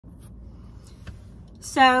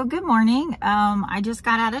So good morning. I just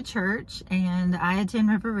got out of church and I attend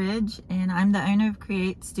River Ridge, and I'm the owner of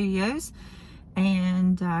Create Studios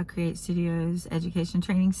and Create Studios Education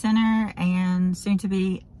Training Center, and soon to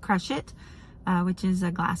be Crush It, which is a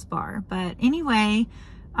glass bar. But anyway,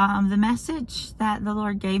 the message that the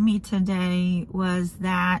Lord gave me today was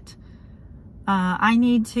that I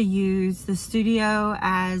need to use the studio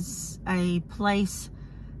as a place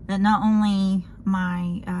that not only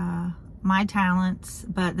my talents,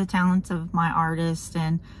 but the talents of my artist,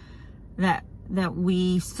 and that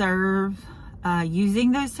we serve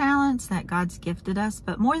using those talents that God's gifted us.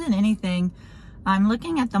 But more than anything, I'm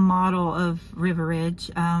looking at the model of River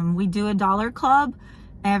Ridge. We do a dollar club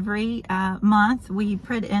every month. We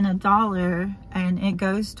put in $1 and it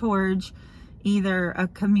goes towards either a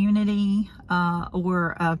community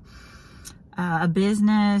or a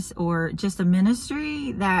business or just a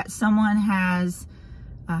ministry that someone has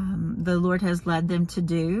the Lord has led them to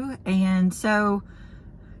do. And so,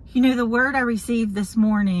 you know, the word I received this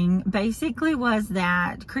morning basically was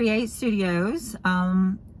that Create Studios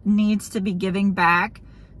needs to be giving back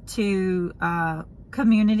to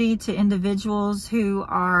community, to individuals who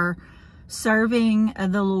are serving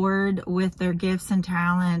the Lord with their gifts and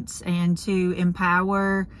talents, and to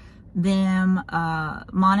empower them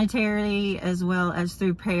monetarily as well as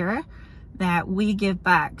through prayer, that we give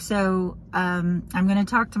back. So I'm going to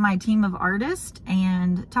talk to my team of artists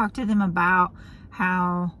and talk to them about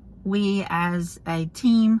how we as a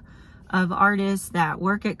team of artists that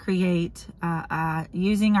work at Create,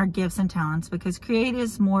 using our gifts and talents, because Create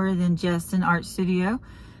is more than just an art studio.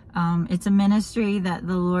 It's a ministry that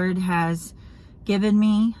the Lord has given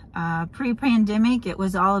me. Pre-pandemic, it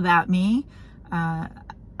was all about me.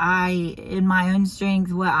 In my own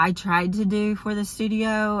strength, what I tried to do for the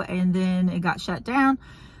studio, and then it got shut down.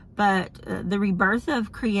 But the rebirth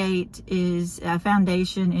of Create is a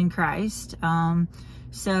foundation in Christ.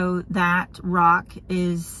 So that rock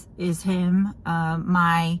is him.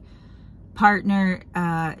 My partner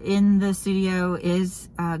in the studio is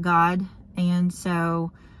God. And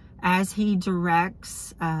so as he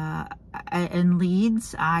directs and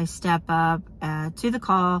leads, I step up to the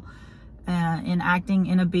call, in acting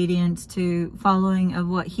in obedience to following of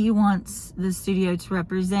what he wants the studio to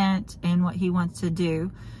represent and what he wants to do.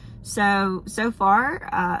 So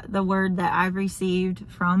far, the word that I've received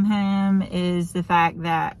from him is the fact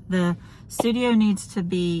that the studio needs to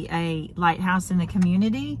be a lighthouse in the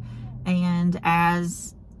community. And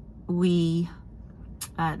as we,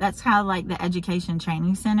 that's how like the Education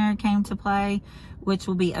Training Center came to play, which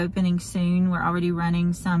will be opening soon. We're already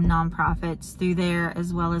running some nonprofits through there,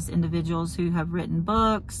 as well as individuals who have written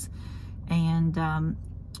books, and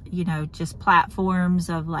you know, just platforms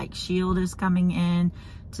of like Shield is coming in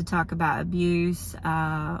to talk about abuse.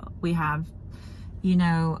 We have, you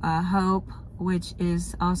know, Hope, which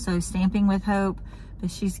is also Stamping with Hope,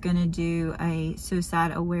 but she's gonna do a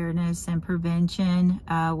suicide awareness and prevention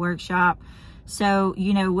workshop. So,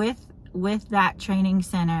 you know, with that training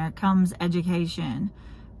center comes education.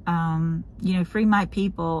 You know, Free My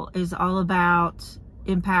People is all about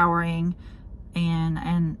empowering,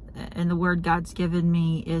 and the word God's given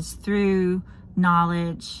me is through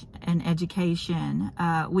knowledge and education.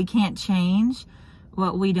 We can't change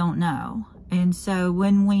what we don't know. And so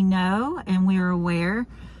when we know and we are aware,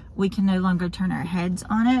 we can no longer turn our heads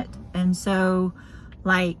on it. And so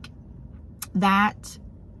like that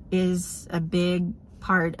is a big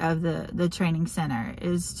part of the training center,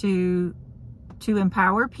 is to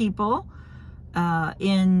empower people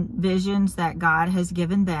in visions that God has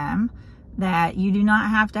given them, that you do not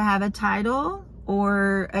have to have a title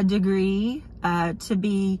or a degree to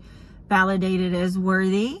be validated as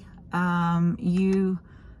worthy.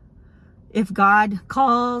 If God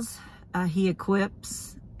calls, he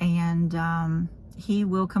equips, and he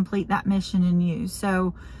will complete that mission in you.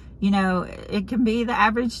 So, you know, it can be the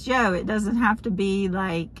average Joe. It doesn't have to be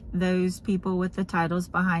like those people with the titles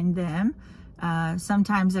behind them.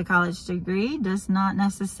 Sometimes a college degree does not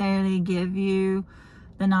necessarily give you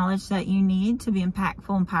the knowledge that you need to be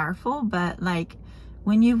impactful and powerful. But like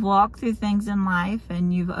when you've walked through things in life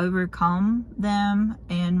and you've overcome them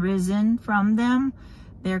and risen from them,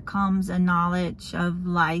 there comes a knowledge of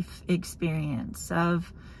life experience,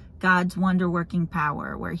 of God's wonder-working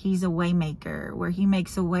power, where he's a way maker, where he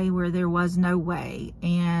makes a way where there was no way.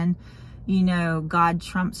 And, you know, God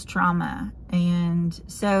trumps trauma. And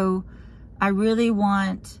so I really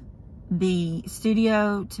want the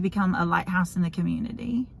studio to become a lighthouse in the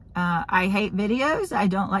community. I hate videos. I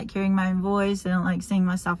don't like hearing my own voice. I don't like seeing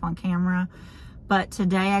myself on camera. But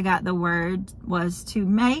today I got the word was to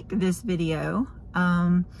make this video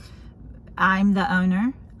I'm the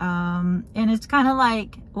owner. And it's kind of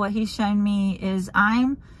like what he's shown me is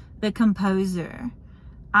I'm the composer.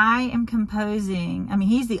 I am composing. I mean,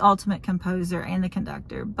 he's the ultimate composer and the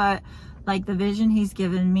conductor, but like the vision he's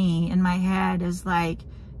given me in my head is like,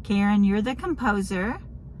 Karen, you're the composer.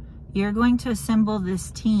 You're going to assemble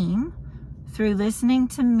this team through listening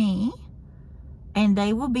to me, and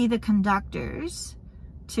they will be the conductors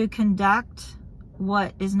to conduct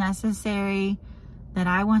what is necessary that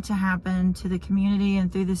I want to happen to the community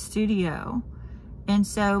and through the studio. And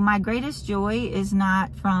so my greatest joy is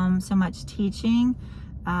not from so much teaching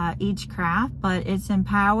each craft, but it's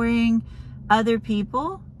empowering other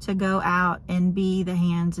people to go out and be the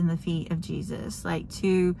hands and the feet of Jesus, like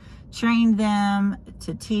to train them,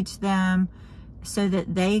 to teach them so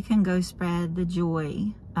that they can go spread the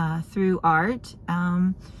joy through art.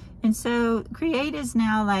 And so Create is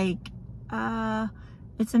now like,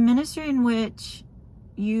 it's a ministry in which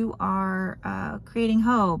you are creating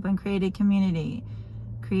hope and creating community,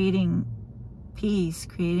 creating peace,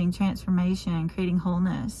 creating transformation, creating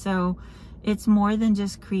wholeness. So it's more than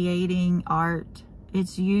just creating art.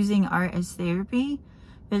 It's using art as therapy.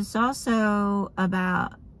 It's also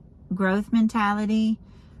about growth mentality.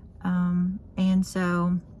 And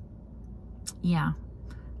so, yeah,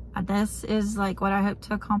 this is like what I hope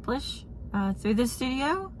to accomplish through the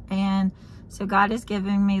studio. And so God is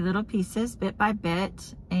giving me little pieces bit by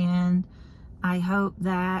bit, and I hope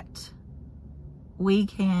that we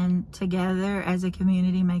can together as a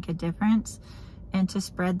community make a difference and to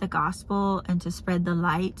spread the gospel and to spread the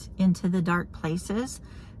light into the dark places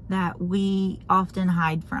that we often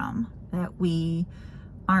hide from, that we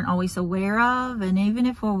aren't always aware of. And even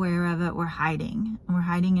if we're aware of it, we're hiding, and we're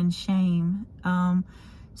hiding in shame.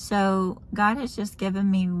 So God has just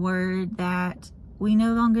given me word that we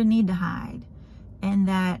no longer need to hide, and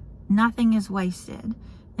that nothing is wasted,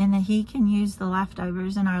 and that he can use the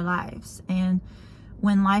leftovers in our lives. And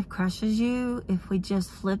when life crushes you, if we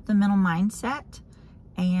just flip the mental mindset,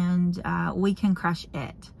 and we can crush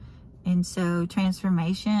it. And so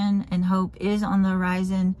transformation and hope is on the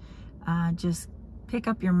horizon. Just pick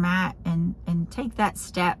up your mat and take that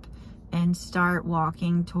step and start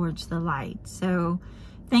walking towards the light. So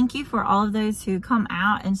thank you for all of those who come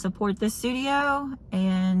out and support the studio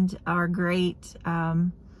and are great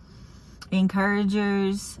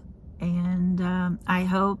encouragers. And I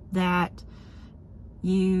hope that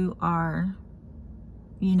you are,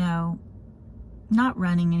 not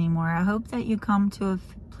running anymore. I hope that you come to a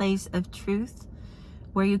place of truth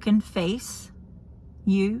where you can face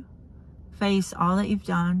all that you've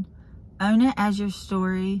done, own it as your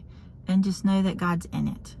story, and just know that God's in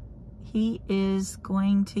it. He is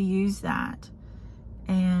going to use that.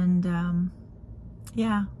 And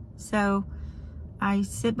yeah, so I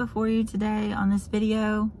sit before you today on this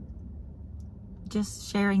video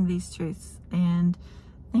just sharing these truths. And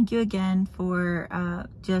thank you again for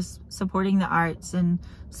just supporting the arts and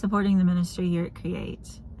supporting the ministry here at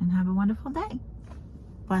Create. And have a wonderful day.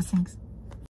 Blessings.